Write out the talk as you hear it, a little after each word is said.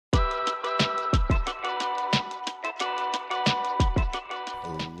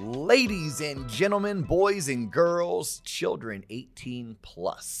Ladies and gentlemen, boys and girls, children 18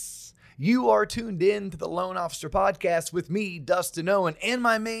 plus. You are tuned in to the Loan Officer Podcast with me, Dustin Owen, and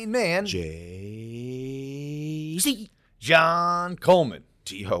my main man, JC. John Coleman.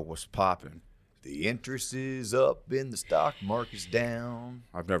 T.O. what's poppin'? The interest is up and the stock market's down.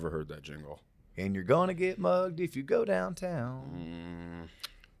 I've never heard that jingle. And you're going to get mugged if you go downtown.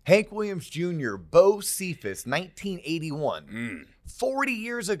 Hank Williams Jr., Bo Cephas, 1981. 40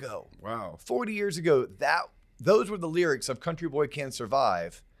 years ago. Wow. 40 years ago, those were the lyrics of Country Boy Can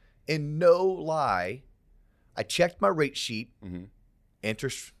Survive. And no lie, I checked my rate sheet.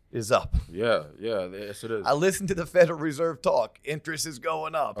 Interest is up. Yeah, yes it is. I listened to the Federal Reserve talk. Interest is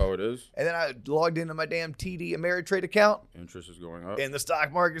going up. Oh, it is? And then I logged into my damn TD Ameritrade account. Interest is going up? And the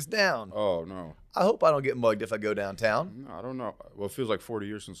stock market's down. Oh, no. I hope I don't get mugged if I go downtown. No, I don't know. Well, it feels like 40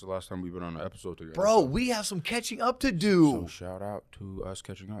 years since the last time we've been on an episode together. Bro, we have some catching up to do. So shout out to us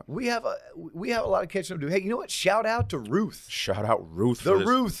catching up. We have a lot of catching up to do. Hey, you know what? Shout out to Ruth. Shout out Ruth. The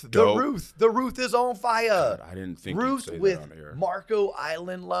Ruth is on fire. God, I didn't think Ruth you'd say with that on air. Marco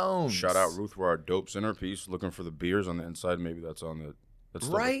Island Loans. Shout out Ruth. We're our dope centerpiece. Looking for the beers on the inside. Maybe that's on the. That's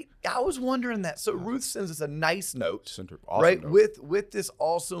Right? I was wondering that. So Ruth sends us a nice note. Awesome right? note. With this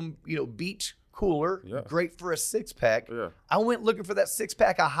awesome, beach cooler. Yeah. Great for a 6-pack. Yeah. I went looking for that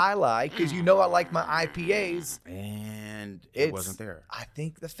 6-pack of High Life because I like my IPAs. And it wasn't there. I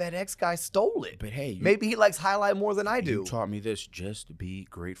think the FedEx guy stole it. But hey, maybe he likes High Life more than I do. You taught me this. Just be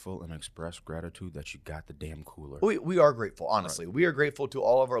grateful and express gratitude that you got the damn cooler. We are grateful, honestly. Right. We are grateful to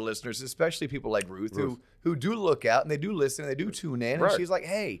all of our listeners, especially people like Ruth. Who do look out and they do listen and they do tune in. Right. And she's like,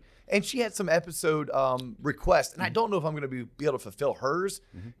 hey. And she had some episode requests. And I don't know if I'm going to be able to fulfill hers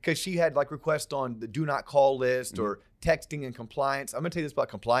because she had like requests on the do not call list or texting and compliance. I'm going to tell you this about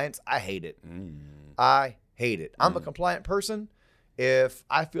compliance. I hate it. I hate it. I'm a compliant person. If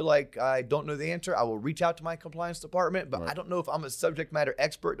I feel like I don't know the answer, I will reach out to my compliance department. But I don't know if I'm a subject matter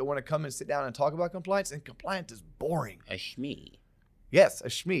expert to want to come and sit down and talk about compliance. And compliance is boring. A shmee. Yes, a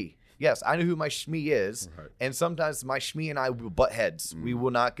shmee. Yes, I know who my shmee is. Right. And sometimes my shmee and I will butt heads. We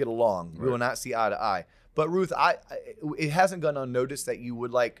will not get along. Right. We will not see eye to eye. But Ruth, it hasn't gone unnoticed that you would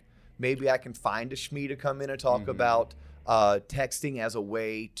like, maybe I can find a shmee to come in and talk about texting as a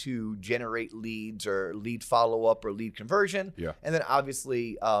way to generate leads or lead follow-up or lead conversion. Yeah. And then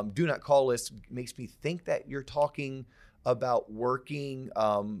obviously, do not call list makes me think that you're talking about working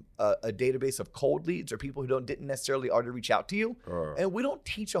a database of cold leads or people who didn't necessarily already reach out to you. And we don't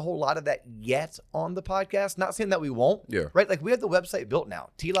teach a whole lot of that yet on the podcast. Not saying that we won't. Yeah. Right? Like we have the website built now,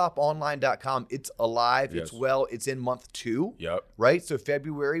 tloponline.com. It's alive. Yes. It's in month 2. Yep. Right? So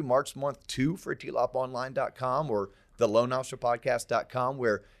February marks month 2 for tloponline.com or the loanofficerpodcast.com,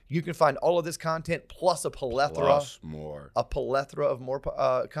 where you can find all of this content plus a plethora of more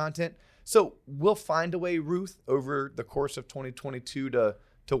content. So we'll find a way, Ruth, over the course of 2022 to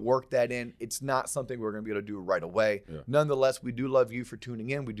work that in. It's not something we're going to be able to do right away. Yeah. Nonetheless, we do love you for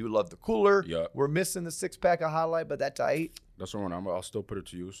tuning in. We do love the cooler. Yeah. We're missing the 6-pack of High Life, but that's all right. That's the one. I'll still put it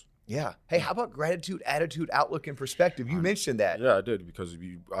to use. Yeah. Hey, how about gratitude, attitude, outlook, and perspective? You mentioned that. Yeah, I did because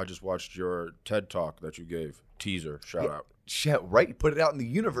I just watched your TED Talk that you gave. Teaser. Shout out. Right. You put it out in the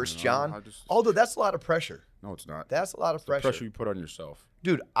universe, John. Although that's a lot of pressure. No, it's not. That's a lot of pressure. The pressure you put on yourself.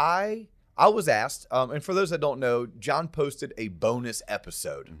 Dude, I was asked, and for those that don't know, John posted a bonus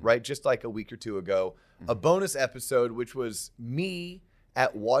episode, right? Just like a week or two ago, a bonus episode, which was me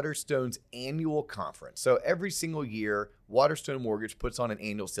at Waterstone's annual conference. So every single year, Waterstone Mortgage puts on an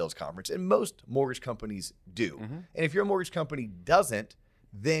annual sales conference, and most mortgage companies do. And if your mortgage company doesn't,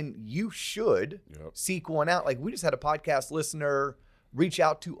 then you should seek one out. Like we just had a podcast listener reach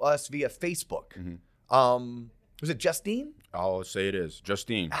out to us via Facebook. Was it Justine? I'll say it is.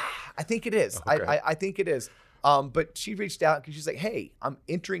 Justine. I think it is. Okay. I think it is. But she reached out because she's like, hey, I'm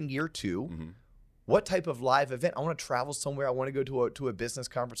entering year 2. What type of live event? I want to travel somewhere. I want to go to a business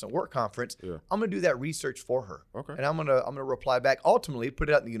conference, a work conference. Yeah. I'm going to do that research for her. Okay. And I'm gonna reply back. Ultimately, put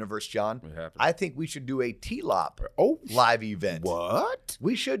it out in the universe, John. I think we should do a TLOP live event. What?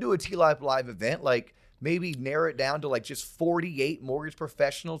 We should do a TLOP live event. Like maybe narrow it down to like just 48 mortgage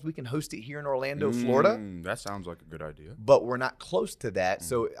professionals. We can host it here in Orlando, Florida. That sounds like a good idea. But we're not close to that.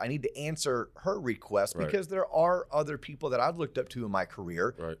 So I need to answer her request because there are other people that I've looked up to in my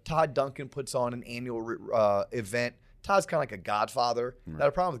career. Right. Todd Duncan puts on an annual event. Todd's kind of like a godfather. Now,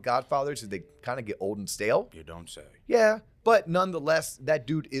 the problem with godfathers is they kind of get old and stale. You don't say. Yeah. But nonetheless, that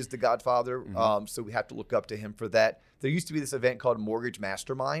dude is the godfather. So we have to look up to him for that. There used to be this event called Mortgage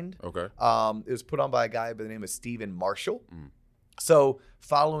Mastermind. Okay. It was put on by a guy by the name of Stephen Marshall. So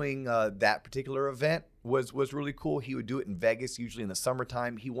following that particular event, was really cool. He would do it in Vegas, usually in the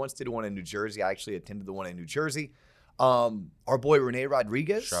summertime. He once did one in New Jersey. I actually attended the one in New Jersey. Our boy Rene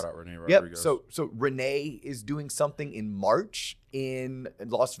Rodriguez. Shout out Rene Rodriguez. Yep. So Rene is doing something in March in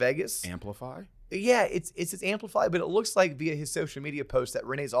Las Vegas. Amplify? Yeah, it's his Amplify, but it looks like via his social media post that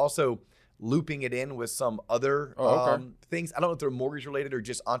Rene's also looping it in with some other things. I don't know if they're mortgage related or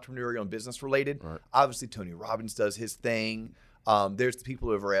just entrepreneurial and business related. Right. Obviously, Tony Robbins does his thing. There's the people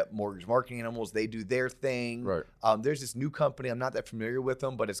over at Mortgage Marketing Animals. They do their thing. Right. There's this new company. I'm not that familiar with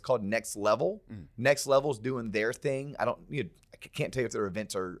them, but it's called Next Level. Next Level's doing their thing. I can't tell you if their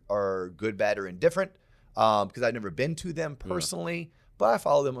events are good, bad, or indifferent because I've never been to them personally. But I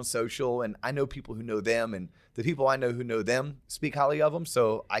follow them on social, and I know people who know them, and the people I know who know them speak highly of them.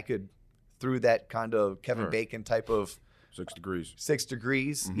 So I could, through that kind of Kevin Bacon type of 6 degrees. 6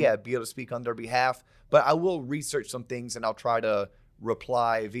 degrees, be able to speak on their behalf. But I will research some things, and I'll try to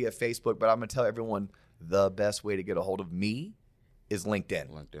reply via Facebook. But I'm going to tell everyone the best way to get a hold of me is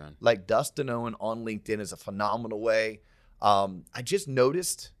LinkedIn. Like Dustin Owen on LinkedIn is a phenomenal way. I just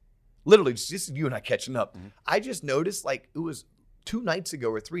noticed, literally, just you and I catching up. I just noticed, like, it was 2 nights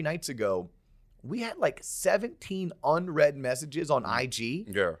ago or 3 nights ago, we had like 17 unread messages on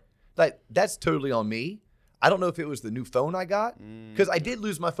IG. Yeah. Like, that's totally on me. I don't know if it was the new phone I got, because I did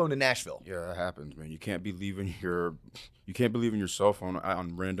lose my phone in Nashville. Yeah, that happens, man. You can't be leaving your cell phone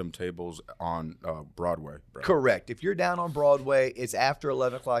on random tables on Broadway, bro. Correct. If you're down on Broadway, it's after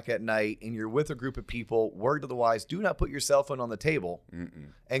 11 o'clock at night, and you're with a group of people, word to the wise, do not put your cell phone on the table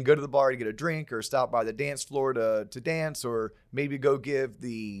and go to the bar to get a drink or stop by the dance floor to dance, or maybe go give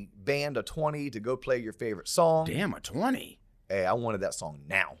the band a 20 to go play your favorite song. Damn, a 20. Hey, I wanted that song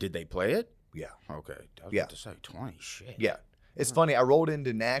now. Did they play it? Yeah. Okay. I was Yeah. about to say 20. Shit. Yeah. It's funny. I rolled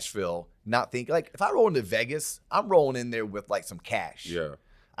into Nashville not thinking, like, if I roll into Vegas, I'm rolling in there with like some cash. Yeah.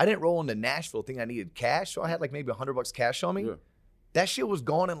 I didn't roll into Nashville thinking I needed cash, so I had like maybe $100 cash on me. Yeah. That shit was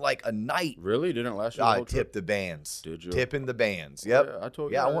gone in like a night. Really? Didn't last you the I whole trip? tipped the bands. Did you? Tipping the bands. Yep. Yeah, I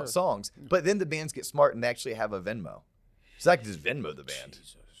told you. Yeah, I want songs. But then the bands get smart and they actually have a Venmo. So I can just Venmo the band.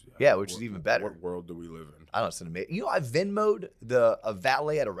 Jesus. Yeah, which is even better. What world do we live in? I don't know. It's amazing. You know, I Venmoed a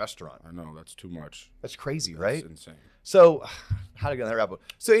valet at a restaurant. I know. That's too much. That's crazy, That's right? insane. So, how to get on that rabbit hole?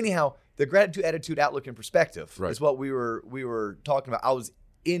 So anyhow, the gratitude, attitude, outlook, and perspective Right. is what we were talking about. I was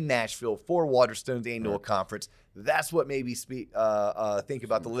in Nashville for Waterstone's annual conference. That's what made me think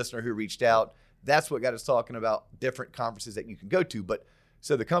about the listener who reached out. That's what got us talking about different conferences that you can go to. But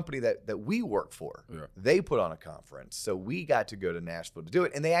so the company that we work for, they put on a conference. So we got to go to Nashville to do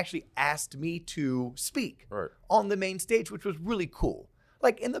it. And they actually asked me to speak on the main stage, which was really cool.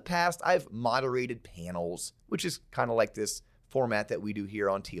 Like in the past, I've moderated panels, which is kind of like this format that we do here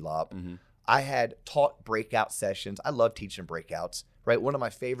on TLOP. I had taught breakout sessions. I love teaching breakouts, right? One of my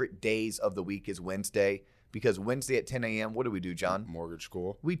favorite days of the week is Wednesday, because Wednesday at 10 a.m., what do we do, John? Mortgage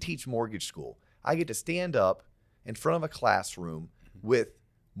school. We teach mortgage school. I get to stand up in front of a classroom with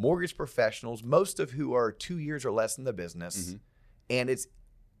mortgage professionals, most of who are 2 years or less in the business, and it's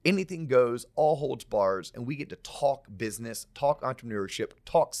anything goes, all holds bars, and we get to talk business, talk entrepreneurship,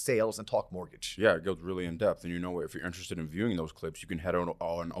 talk sales, and talk mortgage. Yeah, it goes really in depth. And you know what? If you're interested in viewing those clips, you can head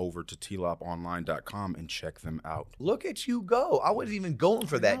on over to tloponline.com and check them out. Look at you go. I wasn't even going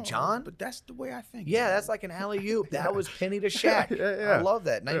for that, John. But that's the way I think. Yeah, that's like an alley-oop. That was penny to Shaq. Yeah. I love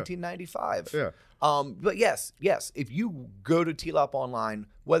that. 1995. Yeah. But yes, if you go to TLOP Online,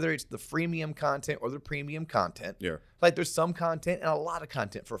 whether it's the freemium content or the premium content, like there's some content and a lot of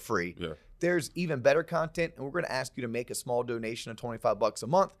content for free. Yeah. There's even better content, and we're going to ask you to make a small donation of $25 a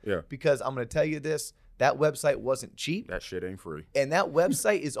month. Yeah. Because I'm going to tell you this, that website wasn't cheap. That shit ain't free. And that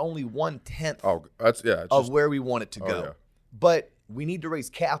website is only 1/10 it's of where we want it to go. Yeah. But we need to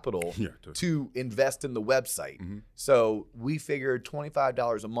raise capital to invest in the website. So we figured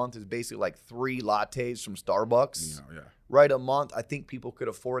 $25 a month is basically like 3 lattes from Starbucks. Right, a month. I think people could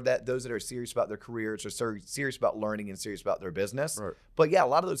afford that. Those that are serious about their careers, are serious about learning, and serious about their business. Right. But yeah, a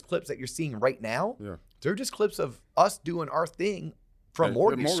lot of those clips that you're seeing right now, they're just clips of us doing our thing from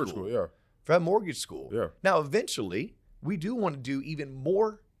mortgage school. From mortgage school. Yeah. Now, eventually, we do want to do even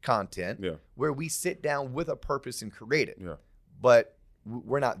more content where we sit down with a purpose and create it. Yeah. But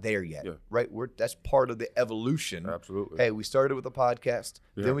we're not there yet, right? That's part of the evolution. Absolutely. Hey, we started with a podcast.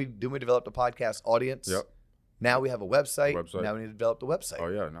 Then we developed a podcast audience. Yep. Now we have a website. Now we need to develop the website. Oh,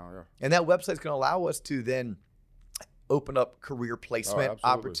 yeah. And that website's going to allow us to then open up career placement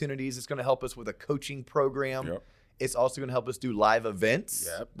opportunities. It's going to help us with a coaching program. Yep. It's also going to help us do live events,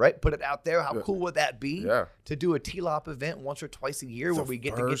 right? Put it out there. How cool would that be to do a TLOP event once or twice a year where we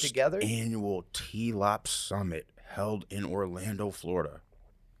get to get together? Annual TLOP Summit held in Orlando, Florida.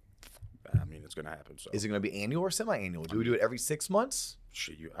 I mean, it's gonna happen. So Is it going to be annual or semi-annual? Do we do it every 6 months?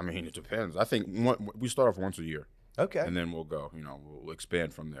 shit, I mean, it depends. I think we start off once a year, Okay. and then we'll go. We'll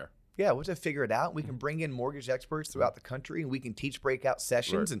expand from there. Yeah, we'll just figure it out. We can bring in mortgage experts throughout the country, and we can teach breakout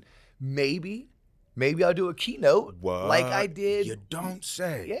sessions. And maybe I'll do a keynote like I did. You don't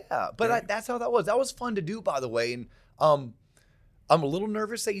say. Yeah, but that's how that was. That was fun to do, by the way. And I'm a little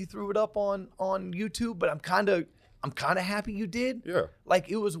nervous that you threw it up on YouTube, but I'm kind of happy you did. Yeah. Like,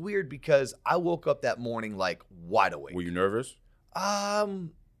 it was weird because I woke up that morning like wide awake. Were you nervous? I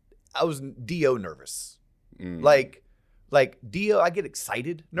was DO nervous. Mm. Like DO, I get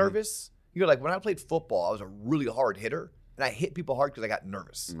excited, nervous. Like when I played football, I was a really hard hitter, and I hit people hard because I got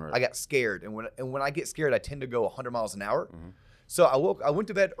nervous. Right. I got scared, and when I get scared, I tend to go 100 miles an hour. Mm-hmm. So I went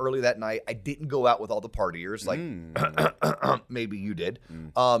to bed early that night. I didn't go out with all the partiers like maybe you did,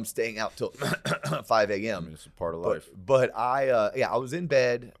 staying out till 5 a.m. I mean, it's a part of life. But I was in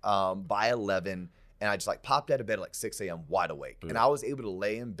bed by 11, and I just like popped out of bed at like 6 a.m. wide awake, and I was able to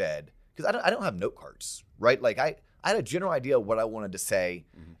lay in bed because I don't have note cards, right? Like I had a general idea of what I wanted to say.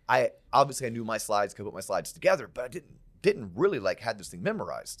 I knew my slides, could put my slides together, but I didn't really like had this thing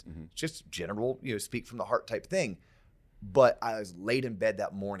memorized. Just general, speak from the heart type thing. But I was laid in bed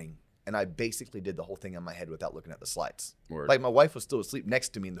that morning, and I basically did the whole thing in my head without looking at the slides. Word. Like my wife was still asleep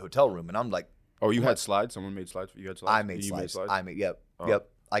next to me in the hotel room, and I'm like, Oh, you had slides? Someone made slides? You had slides? I made slides. Yep.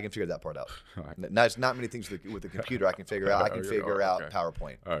 I can figure that part out. Right. There's not many things with the computer I can figure out. I can figure out okay.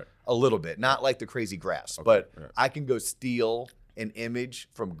 PowerPoint All right. a little bit, not like the crazy graphs, but I can go steal an image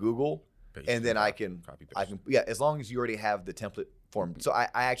from Google, Paste and then I can, copy paste. as long as you already have the template form. So I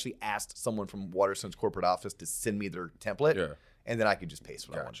actually asked someone from Waterstone's corporate office to send me their template, and then I could just paste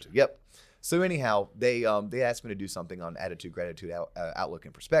what I wanted to. Yep. So anyhow, they asked me to do something on attitude, gratitude, outlook,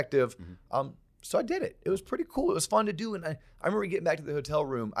 and perspective. So I did it. It was pretty cool. It was fun to do. And I remember getting back to the hotel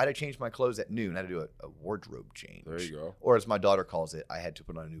room. I had to change my clothes at noon. I had to do a wardrobe change. There you go. Or as my daughter calls it, I had to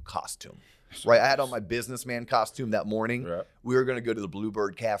put on a new costume. Right? I had on my businessman costume that morning. Yeah. We were going to go to the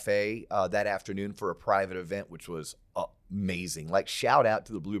Bluebird Cafe that afternoon for a private event, which was amazing. Like, shout out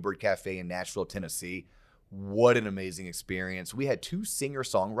to the Bluebird Cafe in Nashville, Tennessee. What an amazing experience. We had 2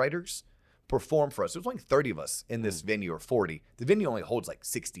 singer-songwriters perform for us. There was only 30 of us in this venue, or 40. The venue only holds like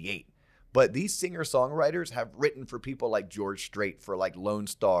 68. But these singer-songwriters have written for people like George Strait, for like Lone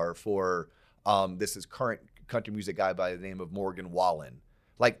Star, for this is current country music guy by the name of Morgan Wallen.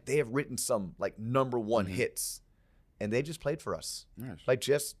 Like, they have written some like #1 hits, and they just played for us. Nice. Like,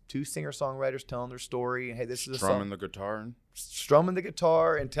 just 2 singer-songwriters telling their story. Hey, this is a Strumming song. the guitar. Strumming the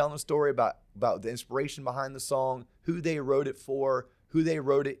guitar and telling a story about the inspiration behind the song, who they wrote it for, who they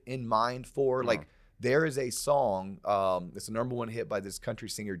wrote it in mind for. Like, there is a song, it's a #1 hit by this country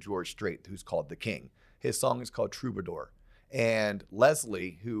singer, George Strait, who's called The King. His song is called Troubadour. And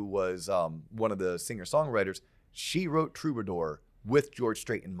Leslie, who was one of the singer-songwriters, she wrote Troubadour with George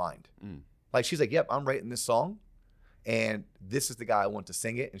Strait in mind. Like, she's like, yep, I'm writing this song, and this is the guy I want to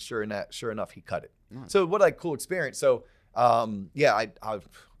sing it. And sure enough, he cut it. Nice. So what a cool experience. So, I'm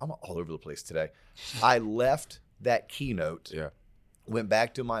all over the place today. I left that keynote, went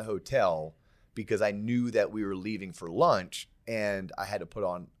back to my hotel, because I knew that we were leaving for lunch, and I had to put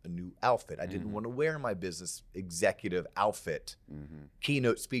on a new outfit. I didn't want to wear my business executive outfit,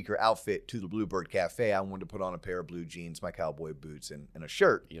 keynote speaker outfit to the Bluebird Cafe. I wanted to put on a pair of blue jeans, my cowboy boots, and a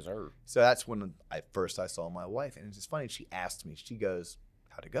shirt. Yes, sir. So that's when I saw my wife, and it's just funny. She asked me, she goes,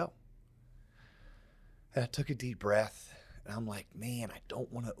 how'd it go? And I took a deep breath, and I'm like, man, I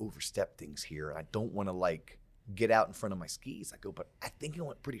don't want to overstep things here. I don't want to like get out in front of my skis. I go, but I think it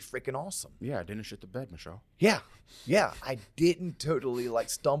went pretty freaking awesome. Yeah, I didn't shit the bed, Michelle. Yeah. I didn't totally like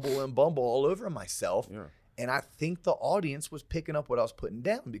stumble and bumble all over myself. Yeah. And I think the audience was picking up what I was putting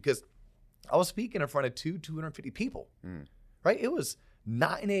down, because I was speaking in front of 250 people, right? It was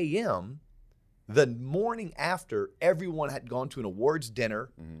 9 a.m. The morning after everyone had gone to an awards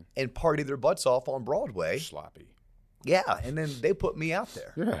dinner and partied their butts off on Broadway. Sloppy. Yeah, and then they put me out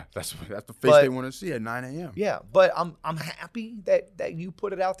there. Yeah, that's the face they want to see at 9 a.m. Yeah, but I'm happy that you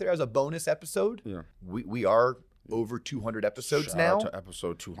put it out there as a bonus episode. Yeah. We are over 200 episodes Shout now. out to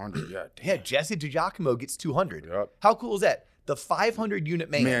episode 200. Yeah, damn. Yeah, Jesse DiGiacomo gets 200. Yep. How cool is that? The 500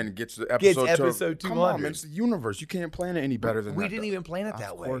 unit man gets the episode 200. Come on, man, it's the universe. You can't plan it any better than that. We didn't even plan it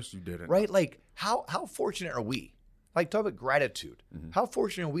that way. Of course you didn't. Right? Like, how fortunate are we? Like, talk about gratitude. How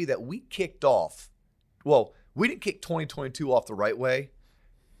fortunate are we that we kicked off, well, we didn't kick 2022 off the right way.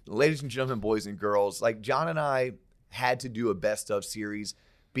 Ladies and gentlemen, boys and girls, like, John and I had to do a best of series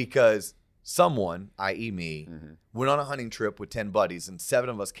because someone, i.e. me, went on a hunting trip with 10 buddies, and 7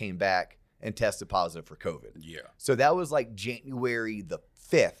 of us came back and tested positive for COVID. Yeah. So that was like January the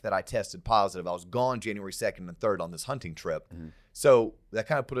 5th that I tested positive. I was gone January 2nd and 3rd on this hunting trip. So that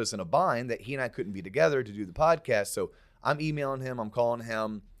kind of put us in a bind that he and I couldn't be together to do the podcast. So I'm emailing him, I'm calling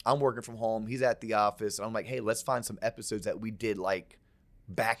him, I'm working from home, he's at the office, and I'm like, hey, let's find some episodes that we did like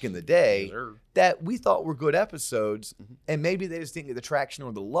back in the day that we thought were good episodes, and maybe they just didn't get the traction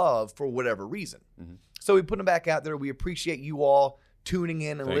or the love for whatever reason. So we put them back out there. We appreciate you all tuning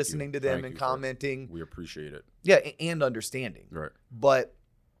in and listening to them and commenting. We appreciate it. Yeah, and understanding. Right. But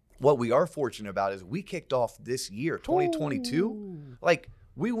what we are fortunate about is we kicked off this year, 2022, like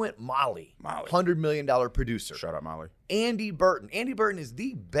we went Molly, $100 million producer. Shout out Molly. Andy Burton. Andy Burton is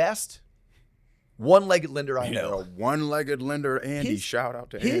the best one-legged lender I know. A one-legged lender, Andy. Shout out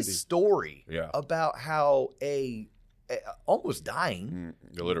to Andy. His story about how a almost dying,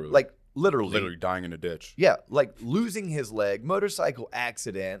 literally dying in a ditch. Yeah, like losing his leg, motorcycle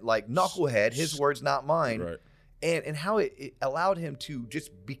accident, like knucklehead, his words, not mine. Right. And how it allowed him to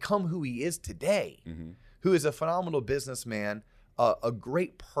just become who he is today, who is a phenomenal businessman, a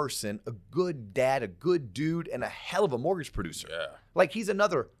great person, a good dad, a good dude, and a hell of a mortgage producer. Yeah. Like he's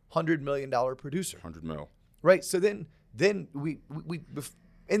another $100 million producer. 100 mil. Right. So then we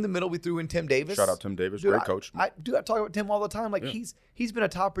in the middle, we threw in Tim Davis. Shout out Tim Davis, great coach. I talk about Tim all the time. Like he's been a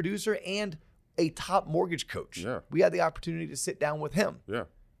top producer and a top mortgage coach. Yeah. We had the opportunity to sit down with him. Yeah.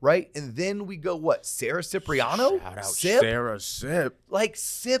 Right. And then we go, what? Sarah Cipriano? Shout out Sip? Sarah Sip. Like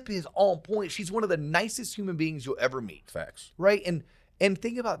Sip is on point. She's one of the nicest human beings you'll ever meet. Facts. Right. And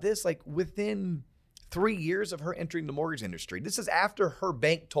think about this, like within 3 years of her entering the mortgage industry, this is after her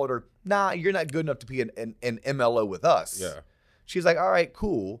bank told her, nah, you're not good enough to be an MLO with us. Yeah. She's like, all right,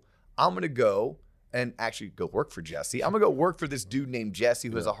 cool. I'm going to go and actually go work for Jesse. I'm going to go work for this dude named Jesse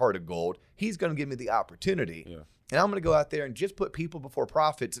who has a heart of gold. He's going to give me the opportunity. Yeah. And I'm going to go out there and just put people before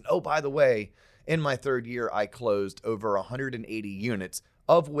profits. And oh, by the way, in my 3rd year, I closed over 180 units,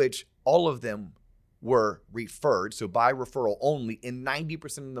 of which all of them were referred. So by referral only, and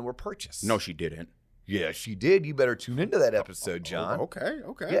 90% of them were purchased. No, she didn't. Yeah, she did. You better tune into that episode, John. Okay.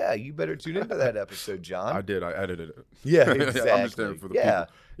 Yeah, you better tune into that episode, John. I did. I edited it. Yeah, exactly. I'm just there for the people.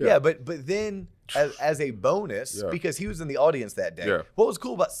 Yeah, but then as a bonus, because he was in the audience that day. Yeah. What was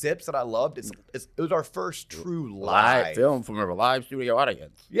cool about Sips that I loved is it was our first true live film from a live studio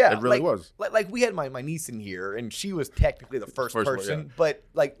audience. Yeah, it really was. Like we had my niece in here, and she was technically the first person, one, but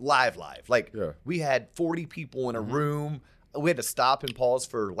like live. Like we had 40 people in a Mm-hmm. room. We had to stop and pause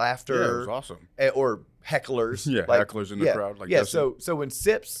for laughter. Yeah, it was awesome. Or hecklers. Yeah, like, hecklers in the crowd. Like yeah. So when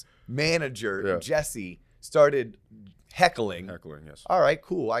Sips manager Jesse started heckling, yes. All right,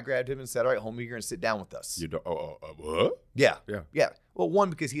 cool. I grabbed him and said, "All right, homie, you're gonna sit down with us." You don't. What? Yeah. Yeah. Well, one,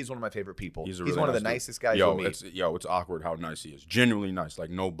 because he's one of my favorite people. He's one of the nicest guys you'll meet. It's awkward how nice he is. Genuinely nice. Like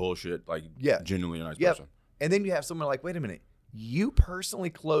no bullshit. Like genuinely a nice person. And then you have someone like, wait a minute, you personally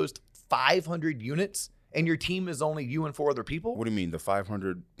closed 500 units and your team is only you and 4 other people? What do you mean, the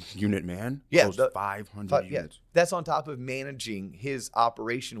 500 unit man? Yeah, closed 500 units. That's on top of managing his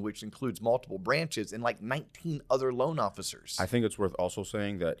operation, which includes multiple branches and like 19 other loan officers. I think it's worth also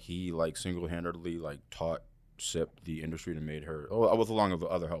saying that he like single-handedly like taught Sip the industry and made her, with along with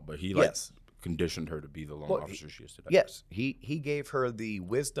other help, but he like conditioned her to be the loan officer she is today. Yes, he gave her the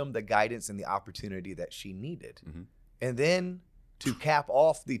wisdom, the guidance, and the opportunity that she needed. Mm-hmm. And then to cap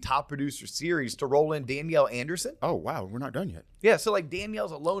off the top producer series, to roll in Danielle Anderson. Oh, wow. We're not done yet. Yeah, so like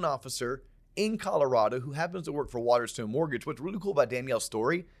Danielle's a loan officer in Colorado who happens to work for Waterstone Mortgage. What's really cool about Danielle's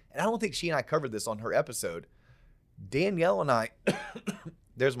story, and I don't think she and I covered this on her episode, Danielle and I,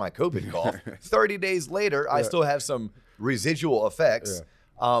 there's my COVID cough, 30 days later, I still have some residual effects.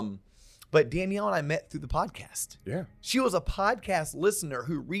 Yeah. But Danielle and I met through the podcast. Yeah. She was a podcast listener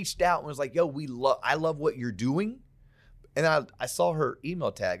who reached out and was like, yo, I love what you're doing. And I saw her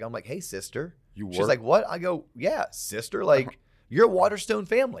email tag. I'm like, hey, sister. She's like, what? I go, yeah, sister. Like, you're a Waterstone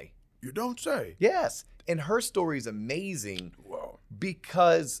family. You don't say. Yes. And her story is amazing. Wow.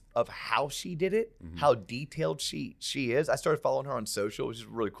 Because of how she did it, how detailed she is. I started following her on social, which is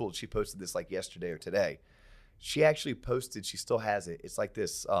really cool. She posted this like yesterday or today. She actually posted, she still has it. It's like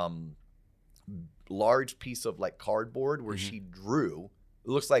this large piece of like cardboard where she drew. It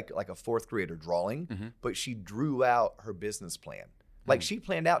looks like a 4th grader drawing, but she drew out her business plan. Like she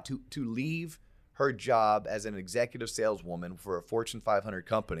planned out to leave her job as an executive saleswoman for a Fortune 500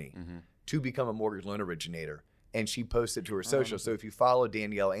 company to become a mortgage loan originator. And she posted to her social. So if you follow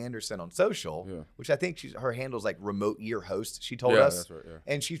Danielle Anderson on social, which I think her handle's like remote year host, she told us. That's right,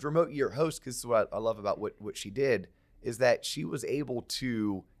 and she's remote year host because this is what I love about what she did, is that she was able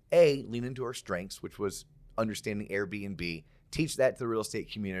to, lean into her strengths, which was understanding Airbnb, teach that to the real estate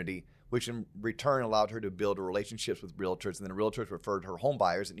community, which in return allowed her to build relationships with realtors, and then realtors referred her home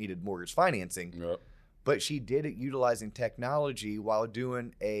buyers that needed mortgage financing. Yep. But she did it utilizing technology while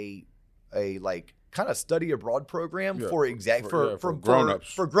doing a like kind of study abroad program for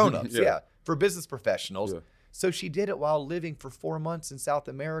grown-ups. For grown-ups, for business professionals. Yeah. So she did it while living for 4 months in South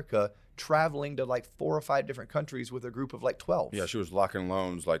America, traveling to like 4 or 5 different countries with a group of like 12. Yeah, she was locking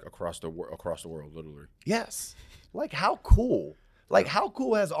loans like across the world, literally. Yes. Like how cool? Like how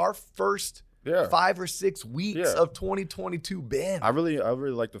cool has our first 5 or 6 weeks of 2022 been? I really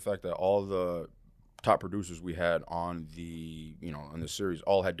like the fact that all the top producers we had on the, on the series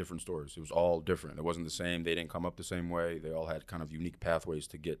all had different stories. It was all different. It wasn't the same. They didn't come up the same way. They all had kind of unique pathways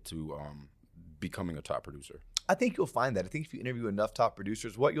to get to becoming a top producer. I think you'll find that. I think if you interview enough top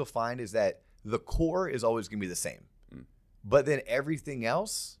producers, what you'll find is that the core is always going to be the same. But then everything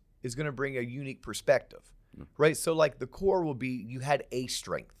else is going to bring a unique perspective, right? So like the core will be you had a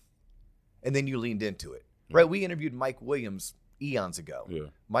strength and then you leaned into it, right? We interviewed Mike Williams eons ago. Yeah.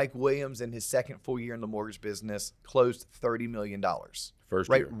 Mike Williams in his second full year in the mortgage business closed $30 million.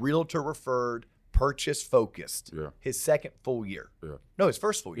 First year. Realtor referred, purchase focused. Yeah. His second full year. Yeah. No, his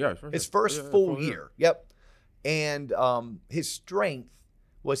first full year. Yeah, his first full year. Yep. And his strength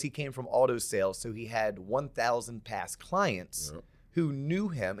was he came from auto sales, so he had 1,000 past clients who knew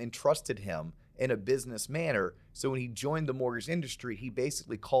him and trusted him in a business manner. So when he joined the mortgage industry, he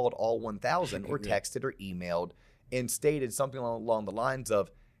basically called all 1,000 or texted or emailed and stated something along the lines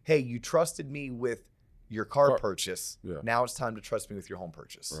of, hey, you trusted me with your car purchase. Yeah. Now it's time to trust me with your home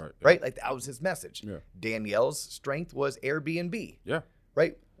purchase. Right? Like that was his message. Yeah. Danielle's strength was Airbnb. Yeah.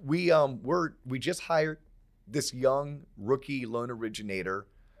 Right? We just hired this young rookie loan originator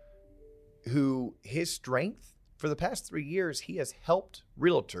who his strength for the past 3 years, he has helped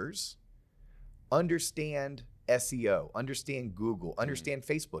realtors understand SEO, understand Google, understand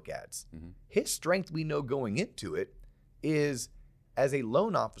Facebook ads. His strength, we know going into it, is as a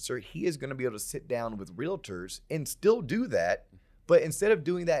loan officer, he is going to be able to sit down with realtors and still do that. But instead of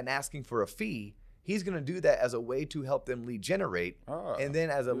doing that and asking for a fee, he's going to do that as a way to help them lead generate. And then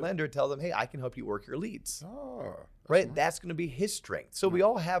as a lender, tell them, hey, I can help you work your leads. Right? Smart. That's going to be his strength. So we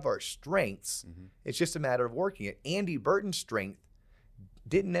all have our strengths. It's just a matter of working it. Andy Burton's strength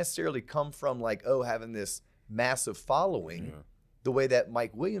didn't necessarily come from like, having this massive following the way that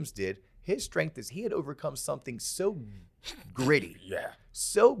Mike Williams did. His strength is he had overcome something so gritty.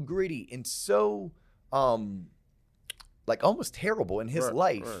 So gritty and so like almost terrible in his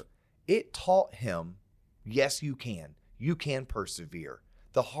life. It taught him, yes, you can. You can persevere.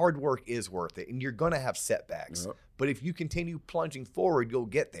 The hard work is worth it, and you're going to have setbacks. But if you continue plunging forward, you'll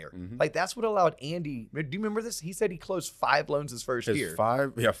get there. Like that's what allowed Andy. Do you remember this? He said he closed 5 loans his first year.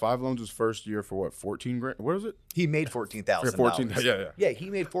 5 loans his first year for what? 14 grand? What is it? He made $14,000. Yeah, he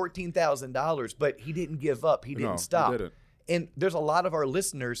made $14,000, but he didn't give up. He didn't stop. He didn't. And there's a lot of our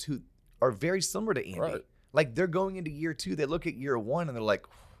listeners who are very similar to Andy. Like they're going into year 2, they look at year 1 and they're like,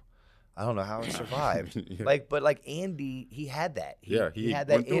 I don't know how I survived. But Andy, he had that. He had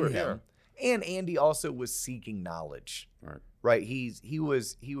that in him. And Andy also was seeking knowledge. Right. He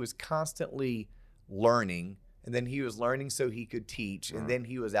was constantly learning, and then he was learning so he could teach, and then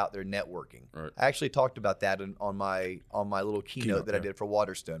he was out there networking. I actually talked about that on my little keynote that I did for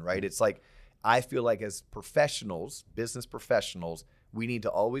Waterstone. Right. It's like I feel like as professionals, business professionals, we need to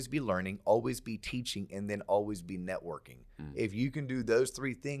always be learning, always be teaching, and then always be networking. If you can do those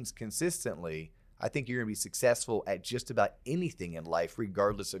 3 things consistently, I think you're going to be successful at just about anything in life,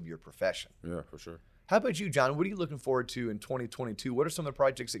 regardless of your profession. Yeah, for sure. How about you, John? What are you looking forward to in 2022? What are some of the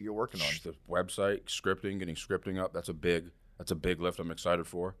projects that you're working on? The website, scripting, getting scripting up. That's a big lift I'm excited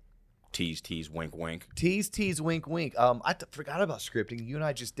for. Tease, wink, wink. Tease, wink, wink. I forgot about scripting. You and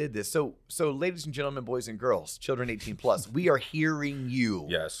I just did this. So, ladies and gentlemen, boys and girls, children 18 plus, we are hearing you.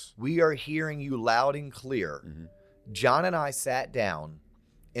 Yes. We are hearing you loud and clear. John and I sat down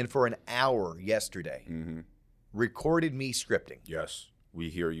and for an hour yesterday recorded me scripting. Yes. We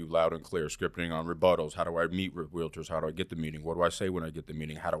hear you loud and clear. Scripting on rebuttals. How do I meet with realtors? How do I get the meeting? What do I say when I get the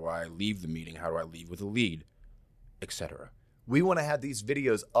meeting? How do I leave the meeting? How do I leave with a lead? Etc. We want to have these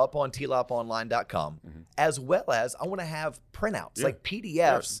videos up on tloponline.com, as well as I want to have printouts, like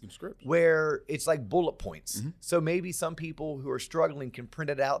PDFs, where it's like bullet points. So maybe some people who are struggling can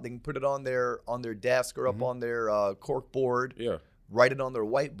print it out. They can put it on their desk or up on their cork board, write it on their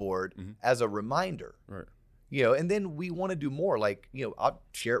whiteboard as a reminder. And then we want to do more. Like, I'll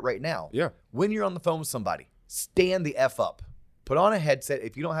share it right now. When you're on the phone with somebody, stand the F up. Put on a headset.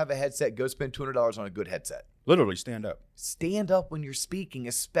 If you don't have a headset, go spend $200 on a good headset. Literally stand up. Stand up when you're speaking,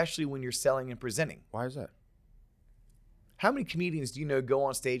 especially when you're selling and presenting. Why is that? How many comedians do you know go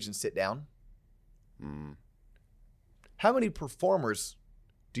on stage and sit down? Mm. How many performers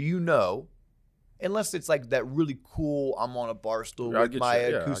do you know, unless it's like that really cool, I'm on a bar stool I with get my you.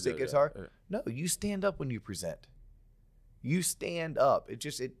 Yeah, I acoustic get it. guitar? Yeah. No, you stand up when you present. You stand up.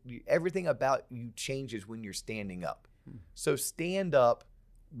 Everything about you changes when you're standing up. So stand up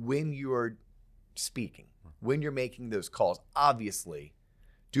when you're speaking, when you're making those calls. Obviously,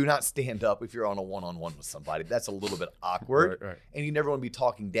 do not stand up if you're on a one-on-one with somebody. That's a little bit awkward. Right. And you never want to be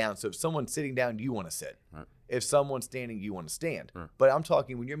talking down. So if someone's sitting down, you want to sit. Right. If someone's standing, you want to stand. Right. But I'm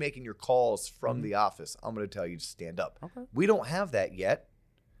talking when you're making your calls from the office, I'm going to tell you to stand up. Okay. We don't have that yet,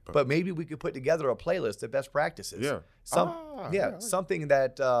 but maybe we could put together a playlist of best practices. Yeah. Something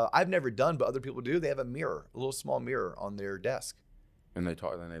that I've never done, but other people do. They have a mirror, a little small mirror on their desk. And they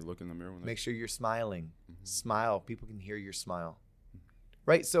talk, and they look in the mirror when they Make sure you're smiling. Smile. People can hear your smile.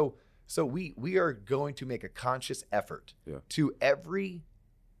 Right? So we are going to make a conscious effort to every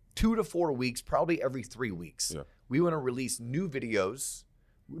 2 to 4 weeks, probably every 3 weeks. Yeah. We want to release new videos,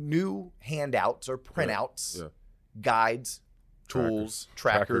 new handouts or printouts, guides, tools,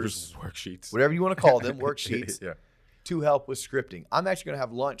 trackers, worksheets, whatever you want to call them, worksheets, Yeah. to help with scripting. I'm actually going to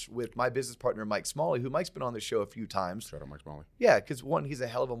have lunch with my business partner, Mike Smalley, who Mike's been on the show a few times. Shout out Mike Smalley. Yeah, because one, he's a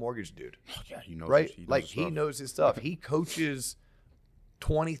hell of a mortgage dude. Oh, yeah, he knows. Right? He knows his stuff. He coaches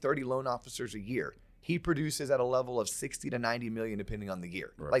 20, 30 loan officers a year. He produces at a level of 60 to 90 million, depending on the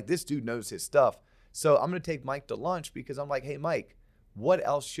year. Right. Like, this dude knows his stuff. So I'm going to take Mike to lunch because I'm like, hey, Mike, what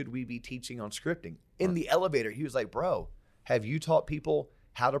else should we be teaching on scripting? In the elevator, he was like, bro, have you taught people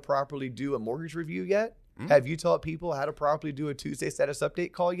how to properly do a mortgage review yet? Have you taught people how to properly do a Tuesday status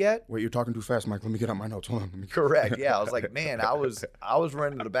update call yet? Wait, you're talking too fast, Mike. Let me get out my notes. Hold on. Correct. Yeah. I was like, man, I was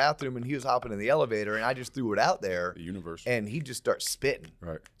running to the bathroom and he was hopping in the elevator and I just threw it out there. The universe. And he just starts spitting.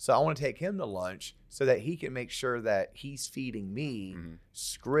 Right. So I want to take him to lunch so that he can make sure that he's feeding me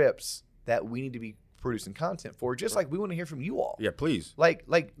scripts that we need to be producing content for, just like we want to hear from you all. Yeah, please. Like,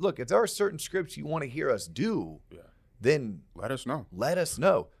 look, if there are certain scripts you want to hear us do, then let us know. Let us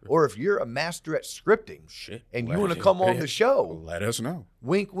know. Or if you're a master at scripting and you want to come on the show, let us know.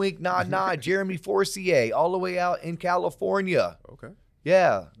 Wink, wink, nod, nod. Jeremy Forcier, all the way out in California. Okay.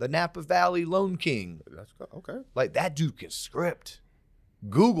 Yeah, the Napa Valley Loan King. That's good. Okay. Like, that dude can script.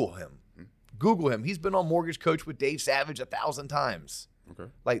 Google him. Google him. He's been on Mortgage Coach with Dave Savage 1,000 times. Okay.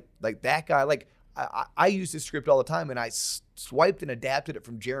 Like that guy. Like, I use this script all the time, and I swiped and adapted it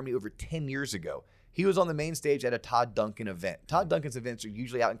from Jeremy over 10 years ago. He was on the main stage at a Todd Duncan event. Todd Duncan's events are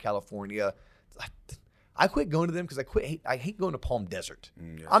usually out in California. I quit going to them because I hate going to Palm Desert.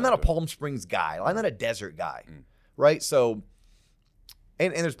 I'm not a Palm Springs guy. I'm not a desert guy, right? So,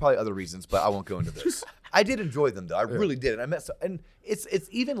 and there's probably other reasons, but I won't go into this. I did enjoy them though. I really did. And I met and it's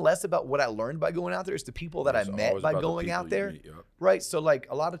even less about what I learned by going out there. It's the people that I met by going out there, right? So like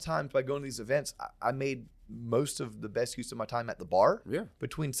a lot of times by going to these events, I made most of the best use of my time at the bar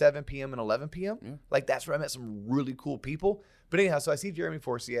between 7 p.m. and 11 p.m. Like, that's where I met some really cool people. But anyhow, so I see Jeremy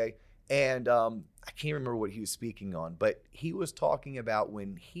Forcier, and I can't remember what he was speaking on, but he was talking about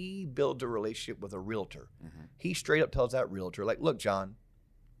when he builds a relationship with a realtor. He straight up tells that realtor, like, look, John,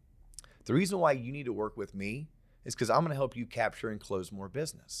 the reason why you need to work with me is because I'm going to help you capture and close more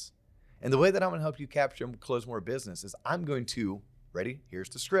business. And the way that I'm going to help you capture and close more business is I'm going to, ready? Here's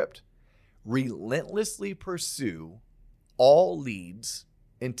the script. Relentlessly pursue all leads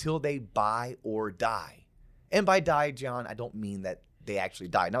until they buy or die. And by die, John, I don't mean that they actually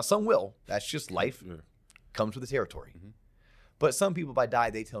die. Now, some will. That's just life. Comes with the territory. But some people, by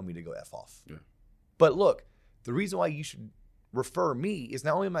die, they tell me to go F off. But look, the reason why you should refer me is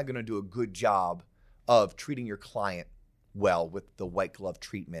not only am I going to do a good job of treating your client well with the white glove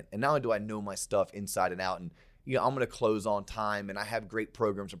treatment, and not only do I know my stuff inside and out, and I'm going to close on time, and I have great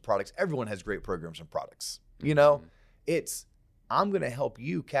programs and products. Everyone has great programs and products. I'm going to help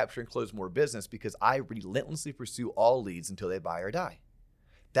you capture and close more business because I relentlessly pursue all leads until they buy or die.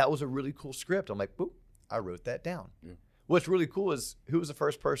 That was a really cool script. I'm like, boop, I wrote that down. What's really cool is, who was the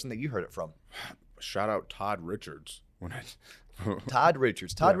first person that you heard it from? Shout out Todd Richards. Todd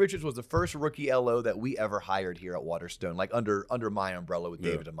Richards. Todd Richards was the first rookie LO that we ever hired here at Waterstone, like under my umbrella with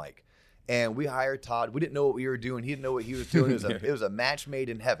David and Mike. And we hired Todd. We didn't know what we were doing. He didn't know what he was doing. It was a match made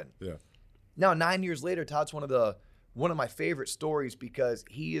in heaven. Now, 9 years later, Todd's one of my favorite stories because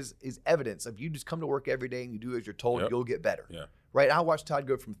he is evidence of, you just come to work every day and you do as you're told, you'll get better. Right? I watched Todd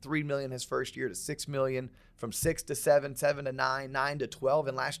go from 3 million his first year to 6 million, from 6 to 7, 7 to 9, 9 to 12,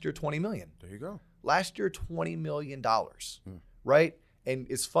 and last year 20 million. There you go. Last year, $20 million. Right? And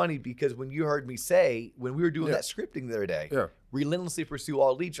it's funny because when you heard me say, when we were doing that scripting the other day, relentlessly pursue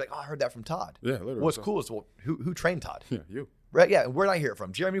all leads. You're like, oh, I heard that from Todd. Yeah, literally. What's cool is, well, who trained Todd? Yeah, you. Right? Yeah. And where did I hear it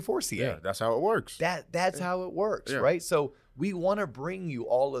from? Jeremy Forcier. Yeah, that's how it works. That's how it works, right? So we want to bring you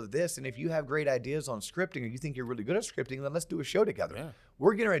all of this. And if you have great ideas on scripting or you think you're really good at scripting, then let's do a show together. Yeah.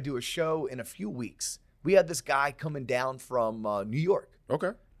 We're going to do a show in a few weeks. We had this guy coming down from New York.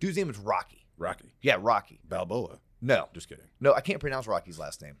 Okay. Dude's name is Rocky. Rocky. Yeah, Rocky. Balboa. No. Just kidding. No, I can't pronounce Rocky's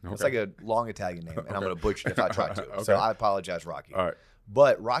last name. It's like Okay. a long Italian name, and I'm going to butcher it if I try to. Okay. So I apologize, Rocky. All right.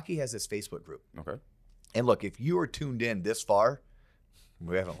 But Rocky has this Facebook group. Okay. And look, if you are tuned in this far,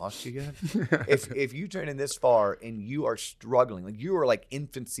 we haven't lost you yet. if you turn in this far and you are struggling, like you are like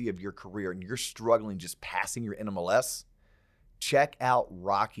infancy of your career and you're struggling just passing your NMLS, check out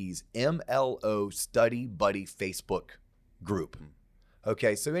Rocky's MLO Study Buddy Facebook group.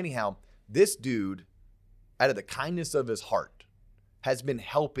 Okay, so anyhow, this dude, out of the kindness of his heart, has been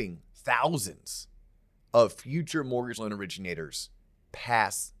helping thousands of future mortgage loan originators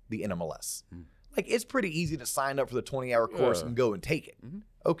pass the NMLS. Like, it's pretty easy to sign up for the 20-hour course and go and take it.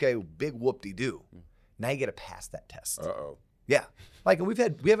 Okay, big whoop-de-doo. Now you got to pass that test. Uh-oh. Yeah. Like, and we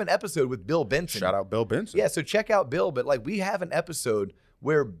have an episode with Bill Benson. Shout out Bill Benson. Yeah, so check out Bill. But, like, we have an episode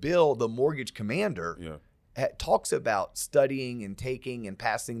where Bill, the mortgage commander, talks about studying and taking and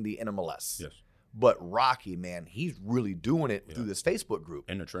passing the NMLS. Yes. But Rocky, man, he's really doing it through this Facebook group.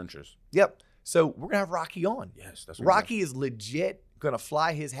 In the trenches. Yep. So we're going to have Rocky on. Yes, that's what Rocky is legit going to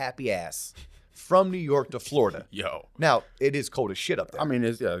fly his happy ass from New York to Florida. Yo. Now, it is cold as shit up there. I mean,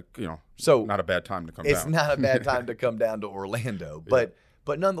 it's so not a bad time to come it's down. not a bad time to come down to Orlando.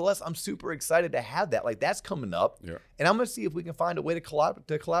 But nonetheless, I'm super excited to have that. Like, that's coming up. Yeah. And I'm going to see if we can find a way to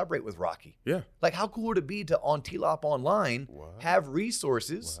collaborate with Rocky. Yeah. Like, how cool would it be to, on TLOP Online, have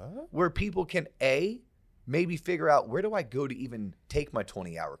resources where people can, A, maybe figure out where do I go to even take my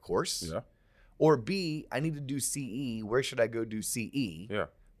 20-hour course? Yeah. Or B, I need to do CE. Where should I go do CE? Yeah.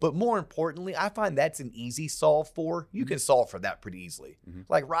 But more importantly, I find that's an easy solve for. You can solve for that pretty easily.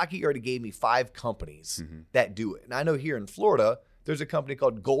 Like, Rocky already gave me 5 companies that do it. And I know here in Florida, there's a company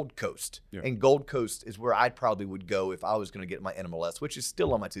called Gold Coast. Yeah. And Gold Coast is where I probably would go if I was going to get my NMLS, which is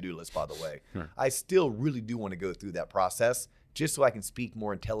still on my to-do list, by the way. I still really do want to go through that process just so I can speak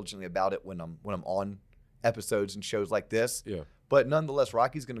more intelligently about it when I'm on episodes and shows like this. Yeah. But nonetheless,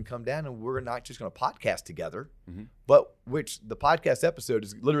 Rocky's going to come down and we're not just going to podcast together, but which the podcast episode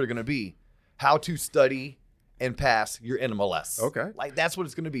is literally going to be how to study and pass your NMLS. Okay. Like, that's what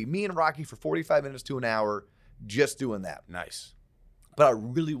it's going to be. Me and Rocky for 45 minutes to an hour just doing that. Nice. But I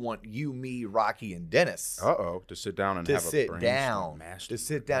really want you, me, Rocky, and Dennis To sit down and have a brainstorm mastermind. to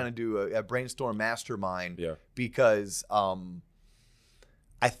sit down and do a brainstorm mastermind. Yeah. Because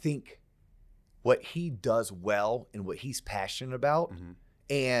I think what he does well and what he's passionate about,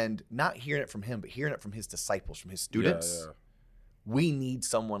 and not hearing it from him, but hearing it from his disciples, from his students, we need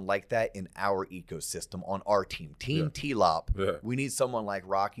someone like that in our ecosystem on our team. Team TLOP. Yeah. We need someone like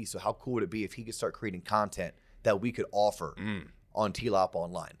Rocky. So how cool would it be if he could start creating content that we could offer on TLOP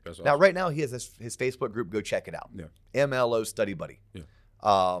Online? That's Now, awesome. right now, he has his Facebook group. Go check it out. Yeah. MLO Study Buddy.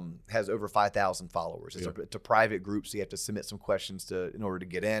 Yeah. Has over 5,000 followers. It's a private group, so you have to submit some questions in order to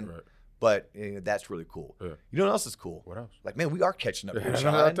get in. Right. But that's really cool. Yeah. You know what else is cool? What else? Like, man, we are catching up. Here, I'll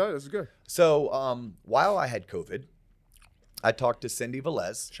Sean. tell you, this is good. So while I had COVID, I talked to Cindy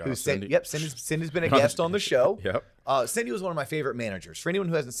Velez. Shout out Cindy. Cindy's been a guest on the show. Yep. Cindy was one of my favorite managers. For anyone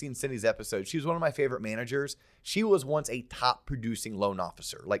who hasn't seen Cindy's episode, she was one of my favorite managers. She was once a top producing loan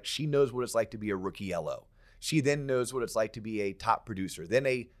officer. Like, she knows what it's like to be a rookie LO. She then knows what it's like to be a top producer, then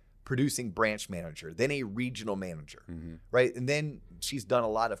a producing branch manager, then a regional manager, right? And then she's done a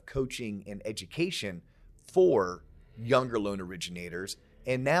lot of coaching and education for younger loan originators.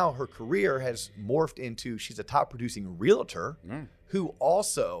 And now her career has morphed into, she's a top producing realtor who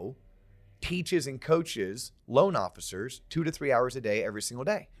also teaches and coaches loan officers 2 to 3 hours a day, every single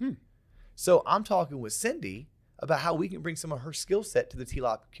day. So I'm talking with Cindy about how we can bring some of her skill set to the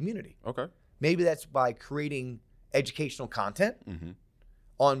TLOP community. Okay. Maybe that's by creating educational content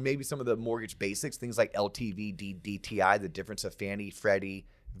on maybe some of the mortgage basics, things like LTV, DTI, the difference of Fannie, Freddie,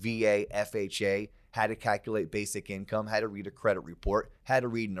 VA, FHA, how to calculate basic income, how to read a credit report, how to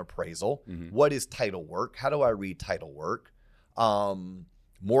read an appraisal, what is title work, how do I read title work,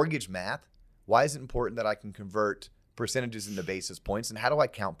 mortgage math, why is it important that I can convert percentages into basis points, and how do I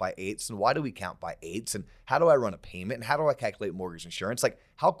count by eighths, and why do we count by eighths, and how do I run a payment, and how do I calculate mortgage insurance? Like,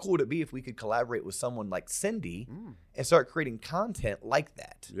 how cool would it be if we could collaborate with someone like Cindy and start creating content like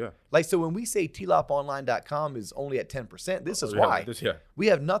that? Yeah. Like, so when we say tloponline.com is only at 10%, this is why. We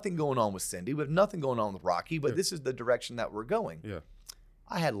have nothing going on with Cindy. We have nothing going on with Rocky, but this is the direction that we're going. Yeah.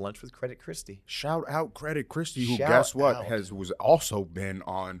 I had lunch with Credit Christie. Shout out Credit Christie, who Shout guess what out. was also been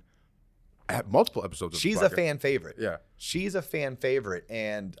on at multiple episodes of She's the a podcast. fan favorite. Yeah. She's a fan favorite.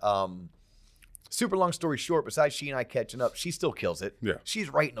 And super long story short, besides she and I catching up, she still kills it. Yeah. She's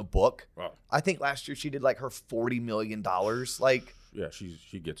writing a book. Wow. I think last year she did like her $40 million. Like, Yeah, she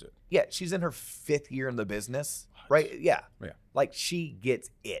gets it. yeah, she's in her 5th year in the business, right? Yeah. Yeah. Like she gets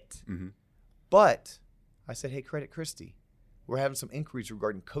it. Mm-hmm. But I said, hey, Credit Christie, we're having some inquiries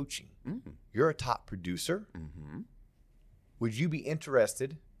regarding coaching. Mm-hmm. You're a top producer. Mm-hmm. Would you be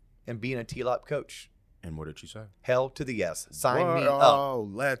interested in being a T-Lop coach? And what did she say? Hell to the yes. Sign me up. Oh,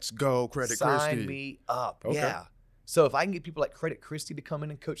 let's go, Credit Sign Christie. me up. Okay. Yeah. So if I can get people like Credit Christie to come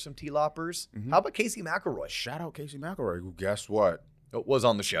in and coach some T-Loppers, how about Casey McElroy? Shout out Casey McElroy, who guess what? Was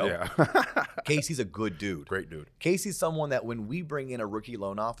on the show. Yeah. Casey's a good dude. Great dude. Casey's someone that when we bring in a rookie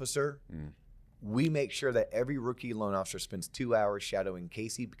loan officer, we make sure that every rookie loan officer spends 2 hours shadowing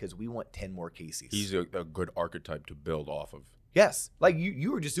Casey because we want 10 more Caseys. He's a good archetype to build off of. Yes. Like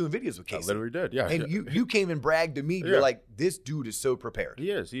you were just doing videos with I Casey. literally did, yeah. And you came and bragged to me. Yeah. You're like, this dude is so prepared.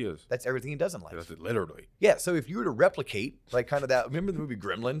 He is. That's everything he does in life. That's it, literally. Yeah. So if you were to replicate like kind of that, remember the movie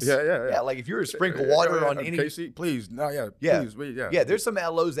Gremlins? Yeah. Like if you were to sprinkle water on any. Casey, please. No, Yeah. Please, wait, yeah. Yeah. There's some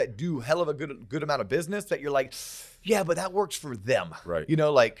LOs that do hell of a good amount of business that you're like, yeah, but that works for them. Right. You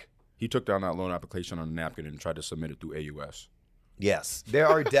know, like. He took down that loan application on a napkin and tried to submit it through AUS. Yes, there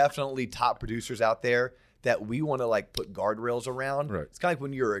are definitely top producers out there that we want to like put guardrails around. Right. It's kind of like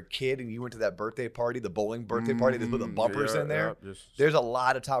when you were a kid and you went to that birthday party, the bowling birthday party, they put the bumpers in there. There's a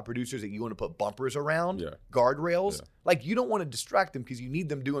lot of top producers that you want to put bumpers around, guardrails. Yeah. Like you don't want to distract them because you need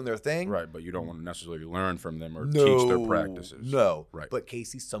them doing their thing. Right, but you don't want to necessarily learn from them or teach their practices. No, Right. But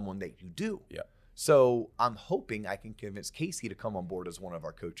Casey's someone that you do. Yeah. So I'm hoping I can convince Casey to come on board as one of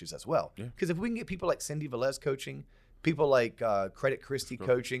our coaches as well. Yeah. Because if we can get people like Cindy Velez coaching, people like Credit Christie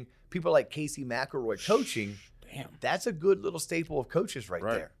coaching, people like Casey McElroy coaching, Damn. that's a good little staple of coaches right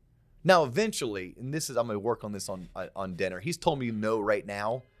there. Now, eventually, and this is I'm going to work on this on dinner. He's told me no right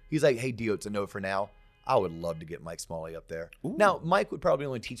now. He's like, hey, Dio, it's a no for now. I would love to get Mike Smalley up there. Ooh. Now, Mike would probably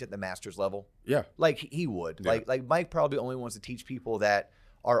only teach at the master's level. Yeah. Like he would. Yeah. Like Mike probably only wants to teach people that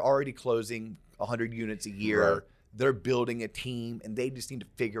are already closing 100 units a year. Right. They're building a team, and they just need to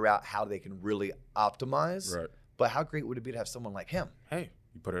figure out how they can really optimize. Right. But how great would it be to have someone like him? Hey,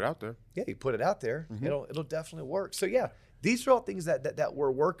 you put it out there. Yeah, you put it out there. Mm-hmm. It'll definitely work. So yeah, these are all things that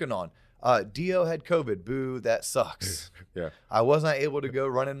we're working on. Dio had COVID. Boo, that sucks. Yeah. I was not able to go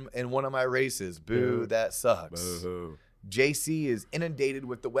running in one of my races. Boo, that sucks. Boo-hoo. JC is inundated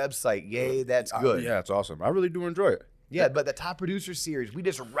with the website. Yay, that's good. Yeah, it's awesome. I really do enjoy it. Yeah, but the top producer series, we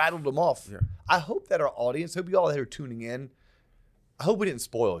just rattled them off. Yeah. I hope that our audience, hope you all that are tuning in, I hope we didn't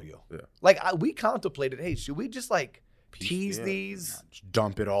spoil you. Yeah. Like we contemplated, hey, should we just like tease Yeah. these? Just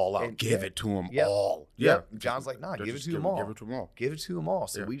dump it all out. And- Give yeah. it to them Yep. all. Yeah. John's like, nah, Just give it to give them all. Give it to them all. Give it to them all.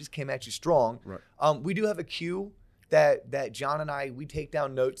 So Yeah. we just came at you strong. Right. We do have a queue that John and I, we take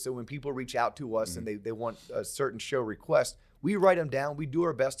down notes. So when people reach out to us and they want a certain show request, we write them down. We do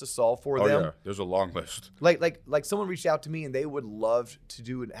our best to solve for Oh, them. yeah. There's a long list. Like someone reached out to me and they would love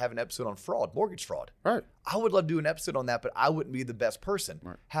to have an episode on fraud, mortgage fraud. Right. I would love to do an episode on that, but I wouldn't be the best person.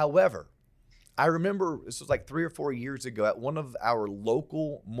 Right. However, I remember this was like 3 or 4 years ago at one of our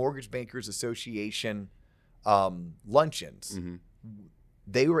local Mortgage Bankers Association luncheons. Mm-hmm.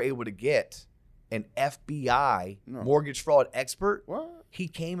 They were able to get an FBI No. mortgage fraud expert. What? He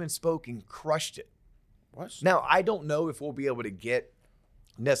came and spoke and crushed it. What? Now, I don't know if we'll be able to get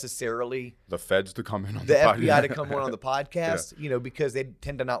necessarily The feds to come in on the podcast. FBI to come on the podcast, because they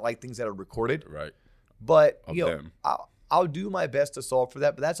tend to not like things that are recorded. Right. But Of you know, them. I'll do my best to solve for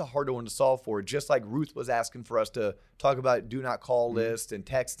that. But that's a harder one to solve for. Just like Ruth was asking for us to talk about do not call Mm-hmm. list and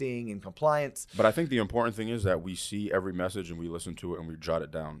texting and compliance. But I think the important thing is that we see every message and we listen to it and we jot it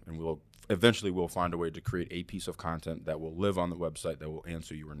down, and we'll find a way to create a piece of content that will live on the website that will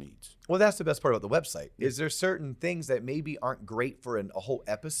answer your needs. Well, that's the best part about the website. Is there certain things that maybe aren't great for a whole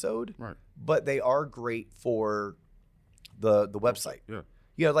episode, Right. but they are great for the website.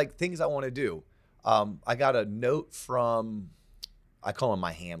 Yeah. Like things I want to do. I got a note from, I call him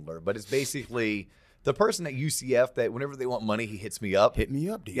my handler, but it's basically the person at UCF that whenever they want money, he hits me up. Hit me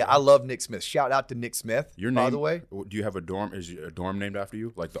up, dude. Yeah, I love Nick Smith. Shout out to Nick Smith, Your name, by the way. Do you have a dorm? Is a dorm named after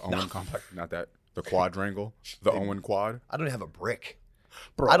you? Like the Owen complex? Not that. The quadrangle? The Owen quad? I don't even have a brick.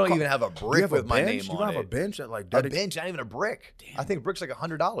 Bro, I don't even have a Do you brick have with a my bench? name You on don't have it. a bench at like A bench, not even a brick. Damn. I think a brick's like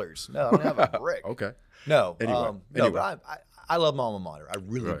 $100. No, I don't have a brick. Okay. No, Anyway, but I love my alma mater. I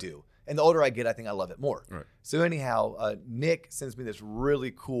really Right. do. And the older I get, I think I love it more. Right. So anyhow, Nick sends me this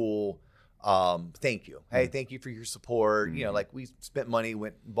really cool Thank you. Hey, thank you for your support. You know, like we spent money,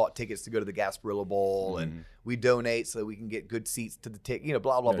 bought tickets to go to the Gasparilla Bowl, and we donate so that we can get good seats to the ticket. You know,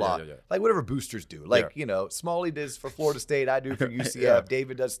 blah blah blah. Like whatever boosters do. Like you know, Smalley does for Florida State, I do for UCF.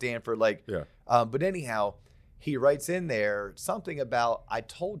 David does Stanford. Like, but anyhow, he writes in there something about I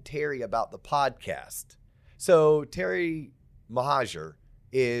told Terry about the podcast. So Terry Mahajer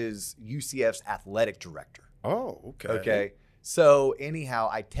is UCF's athletic director. Oh, okay. Okay. So anyhow,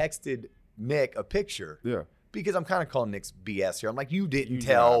 I texted Nick a picture. Yeah. Because I'm kind of calling Nick's BS here. I'm like, you didn't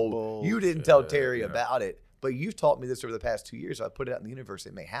tell Terry about it, but you've taught me this over the past 2 years. So I put it out in the universe.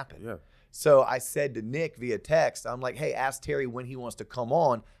 It may happen. Yeah. So I said to Nick via text, I'm like, hey, ask Terry when he wants to come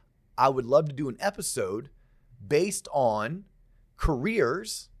on. I would love to do an episode based on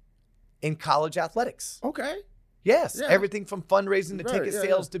careers in college athletics. Okay. Yes. Yeah. Everything from fundraising to ticket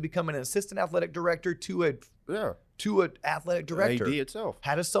sales to becoming an assistant athletic director to an athletic director. AD itself.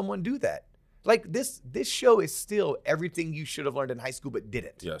 How does someone do that? Like this show is still everything you should have learned in high school but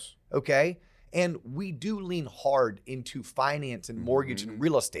didn't. Yes. Okay? And we do lean hard into finance and mortgage and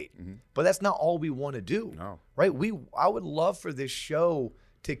real estate. But that's not all we want to do. No. Right? I would love for this show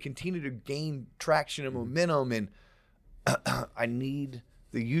to continue to gain traction and momentum, and I need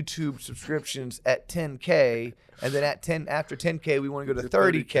the YouTube subscriptions at 10K, and then after 10K we want to go to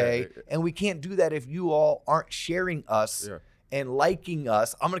 30K, and we can't do that if you all aren't sharing us and liking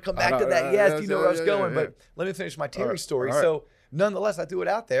us. I'm going to come back to that. Yes, you know where I was going, but let me finish my Terry story. So nonetheless, I threw it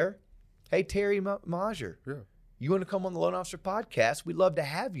out there. Hey, Terry Mahajer, you want to come on the Loan Officer Podcast? We'd love to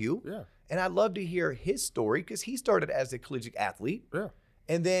have you. Yeah. And I'd love to hear his story because he started as a collegiate athlete. Yeah.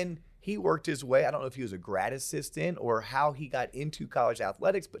 And then he worked his way. I don't know if he was a grad assistant or how he got into college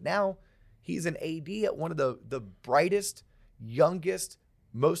athletics, but now he's an AD at one of the brightest, youngest,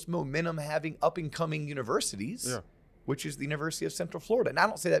 most momentum having up and coming universities, which is the University of Central Florida. And I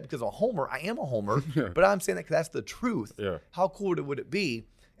don't say that because I'm a homer. I am a homer, but I'm saying that because that's the truth. Yeah. How cool would it be?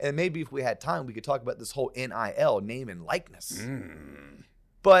 And maybe if we had time, we could talk about this whole NIL, name and likeness.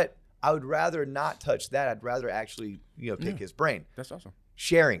 But I would rather not touch that. I'd rather actually, pick his brain. That's awesome.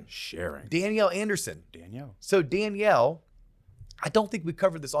 Sharing. Danielle Anderson. Danielle. So Danielle, I don't think we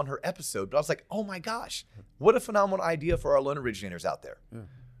covered this on her episode, but I was like, oh my gosh, what a phenomenal idea for our loan originators out there. Yeah.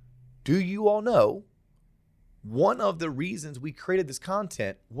 Do you all know one of the reasons we created this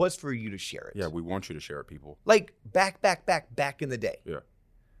content was for you to share it? Yeah, we want you to share it, people. Like back in the day. Yeah.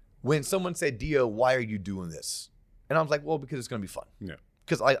 When someone said, Dio, why are you doing this? And I was like, well, because it's going to be fun. Yeah.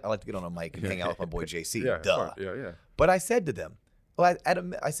 Because I like to get on a mic and hang out with my boy JC. Yeah, duh. Yeah. But I said to them,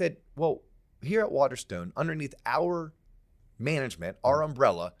 I said, well, here at Waterstone, underneath our management, our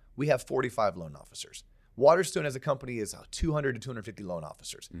umbrella, we have 45 loan officers. Waterstone as a company is 200 to 250 loan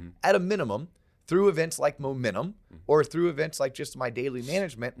officers. At a minimum, through events like Momentum or through events like just my daily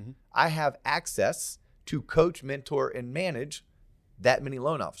management, I have access to coach, mentor, and manage that many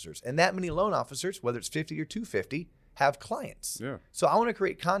loan officers. And that many loan officers, whether it's 50 or 250, have clients. Yeah. So I want to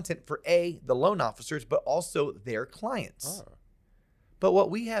create content for the loan officers, but also their clients. But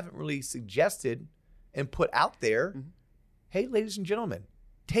what we haven't really suggested and put out there, hey, ladies and gentlemen,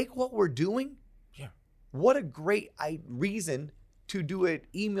 take what we're doing. Yeah. What a great reason to do an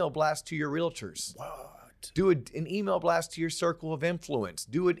email blast to your realtors. What? Do an email blast to your circle of influence.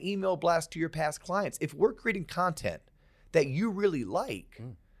 Do an email blast to your past clients. If we're creating content that you really like,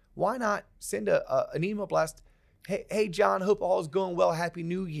 why not send an email blast? Hey, John, hope all is going well. Happy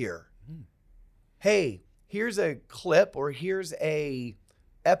New Year. Hey, here's a clip or here's a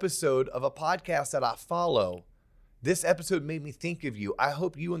episode of a podcast that I follow. This episode made me think of you. I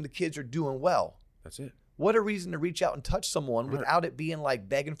hope you and the kids are doing well. That's it. What a reason to reach out and touch someone without it being like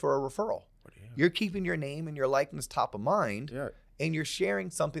begging for a referral. You're keeping your name and your likeness top of mind, and you're sharing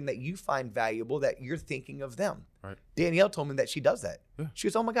something that you find valuable that you're thinking of them. Right. Danielle told me that she does that. Yeah. She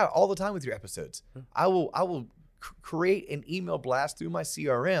goes, oh my God, all the time with your episodes. Yeah. I will create an email blast through my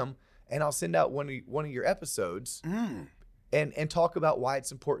CRM, and I'll send out one of your episodes and talk about why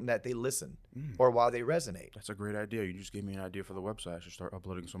it's important that they listen or why they resonate. That's a great idea. You just gave me an idea for the website. I should start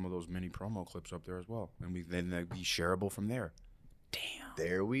uploading some of those mini promo clips up there as well, and then they'd be shareable from there. Damn.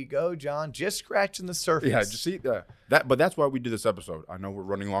 There we go, John. Just scratching the surface. Yeah, just see that. But that's why we did this episode. I know we're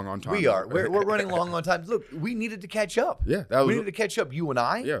running long on time. We are. We're running long on time. Look, we needed to catch up. Yeah, we needed to catch up. You and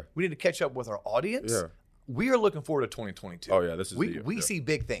I. Yeah. We need to catch up with our audience. Yeah. We are looking forward to 2022. Oh yeah, this is we see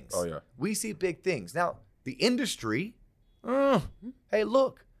big things. Oh yeah, we see big things. Now the industry. Hey,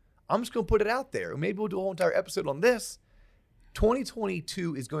 look, I'm just gonna put it out there. Maybe we'll do a whole entire episode on this.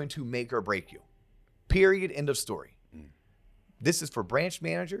 2022 is going to make or break you. Period. End of story. This is for branch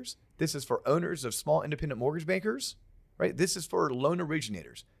managers. This is for owners of small independent mortgage bankers, right? This is for loan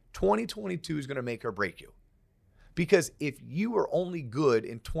originators. 2022 is going to make or break you. Because if you were only good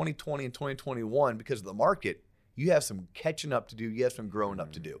in 2020 and 2021 because of the market, you have some catching up to do. You have some growing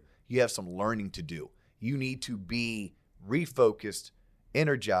up to do. You have some learning to do. You need to be refocused,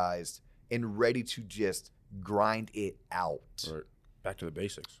 energized, and ready to just grind it out. Right. Back to the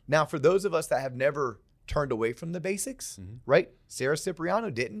basics. Now, for those of us that have never turned away from the basics, right? Sarah Cipriano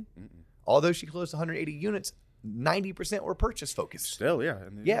didn't. Although she closed 180 units, 90% were purchase focused. Still, yeah.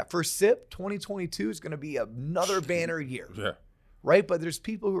 Yeah, for SIP, 2022 is going to be another banner year. Yeah. Right? But there's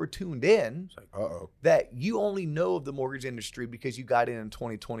people who are tuned in It's like, that you only know of the mortgage industry because you got in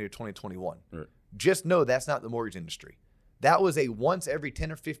 2020 or 2021. Right. Just know that's not the mortgage industry. That was a once every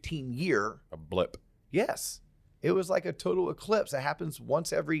 10 or 15 year. A blip. Yes. It was like a total eclipse that happens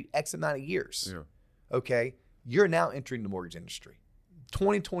once every X amount of years. Yeah. Okay? You're now entering the mortgage industry.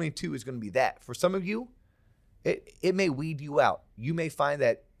 2022 is going to be that. For some of you, it may weed you out. You may find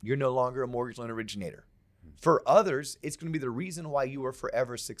that you're no longer a mortgage loan originator. For others, it's going to be the reason why you are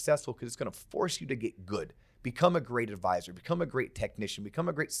forever successful because it's going to force you to get good. Become a great advisor. Become a great technician. Become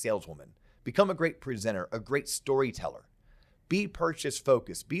a great saleswoman. Become a great presenter, a great storyteller. Be purchase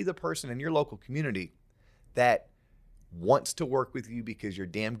focused. Be the person in your local community that wants to work with you because you're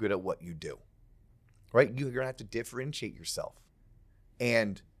damn good at what you do. Right? You're going to have to differentiate yourself.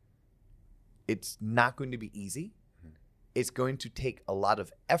 And it's not going to be easy. It's going to take a lot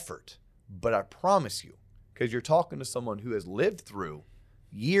of effort. But I promise you, because you're talking to someone who has lived through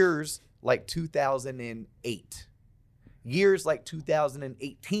years like 2008, years like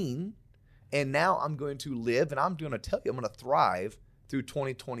 2018, and now I'm going to live, and I'm going to tell you, I'm going to thrive through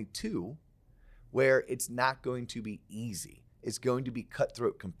 2022, where it's not going to be easy. It's going to be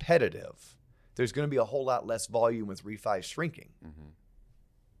cutthroat competitive. There's going to be a whole lot less volume with refi shrinking.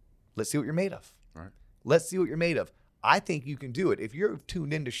 Let's see what you're made of. All right. Let's see what you're made of. I think you can do it. If you're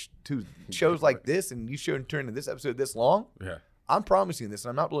tuned into to shows like this and you shouldn't turn to this episode this long, Yeah. I'm promising this, and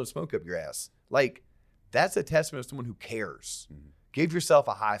I'm not blowing smoke up your ass. Like, that's a testament to someone who cares. Give yourself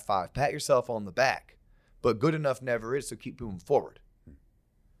a high five. Pat yourself on the back. But good enough never is, so keep moving forward.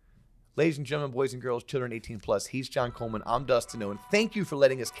 Ladies and gentlemen, boys and girls, children 18 plus, he's John Coleman. I'm Dustin Owen. Thank you for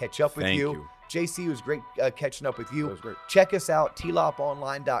letting us catch up with Thank you. you. JC, it was great catching up with you. That was great. Check us out,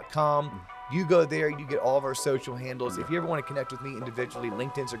 tloponline.com. You go there, you get all of our social handles. If you ever want to connect with me individually,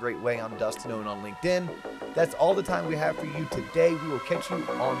 LinkedIn's a great way. I'm Dustin Owen on LinkedIn. That's all the time we have for you today. We will catch you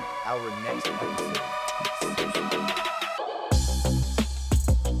on our next episode.